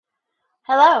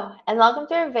Hello, and welcome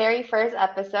to our very first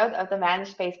episode of the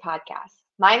ManageSpace podcast.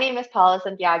 My name is Paola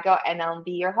Santiago, and I'll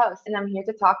be your host. And I'm here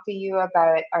to talk to you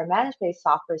about our ManageSpace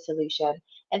software solution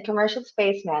and commercial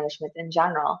space management in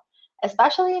general,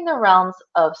 especially in the realms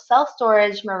of self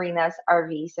storage, marinas,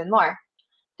 RVs, and more.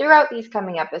 Throughout these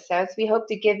coming episodes, we hope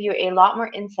to give you a lot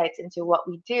more insights into what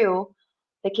we do,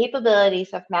 the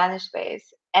capabilities of ManageSpace,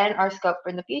 and our scope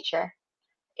for the future.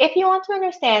 If you want to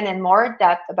understand in more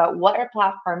depth about what our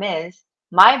platform is,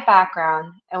 my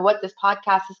background, and what this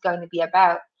podcast is going to be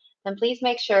about, then please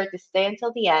make sure to stay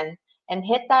until the end and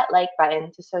hit that like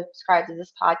button to subscribe to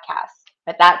this podcast.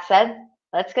 With that said,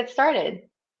 let's get started.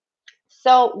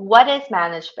 So, what is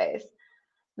ManageSpace?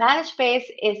 ManageSpace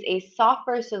is a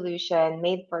software solution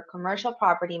made for commercial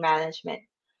property management.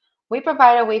 We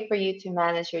provide a way for you to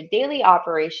manage your daily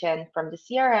operation from the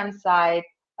CRM side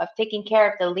of taking care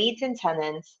of the leads and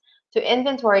tenants to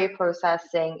inventory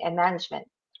processing and management.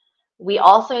 We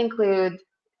also include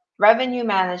revenue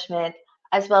management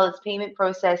as well as payment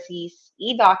processes,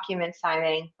 e-document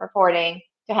signing, reporting,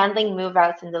 to handling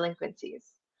move-outs and delinquencies.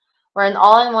 We're an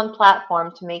all-in-one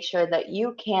platform to make sure that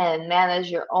you can manage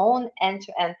your own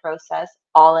end-to-end process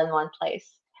all in one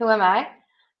place. Who am I?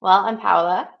 Well, I'm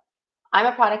Paola. I'm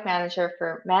a product manager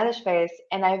for ManageSpace,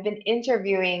 and I've been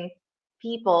interviewing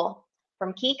people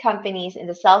from key companies in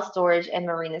the self storage and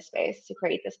marina space to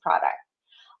create this product.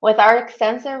 With our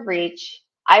extensive reach,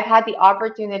 I've had the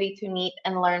opportunity to meet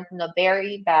and learn from the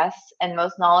very best and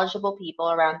most knowledgeable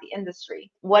people around the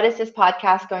industry. What is this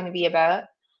podcast going to be about?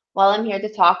 Well, I'm here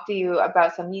to talk to you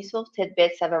about some useful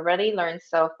tidbits I've already learned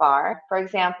so far. For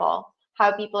example,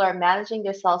 how people are managing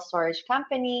their self storage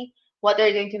company, what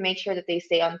they're doing to make sure that they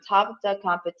stay on top of the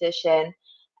competition,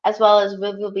 as well as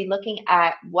we will be looking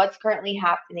at what's currently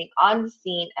happening on the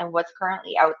scene and what's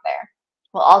currently out there.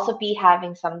 We'll also be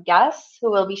having some guests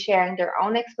who will be sharing their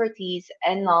own expertise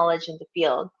and knowledge in the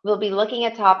field. We'll be looking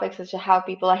at topics such as how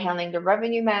people are handling the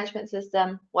revenue management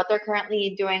system, what they're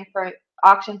currently doing for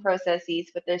auction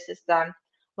processes with their system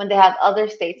when they have other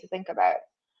states to think about,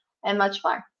 and much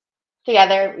more.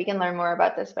 Together, we can learn more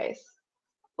about this space.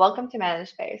 Welcome to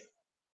ManageSpace.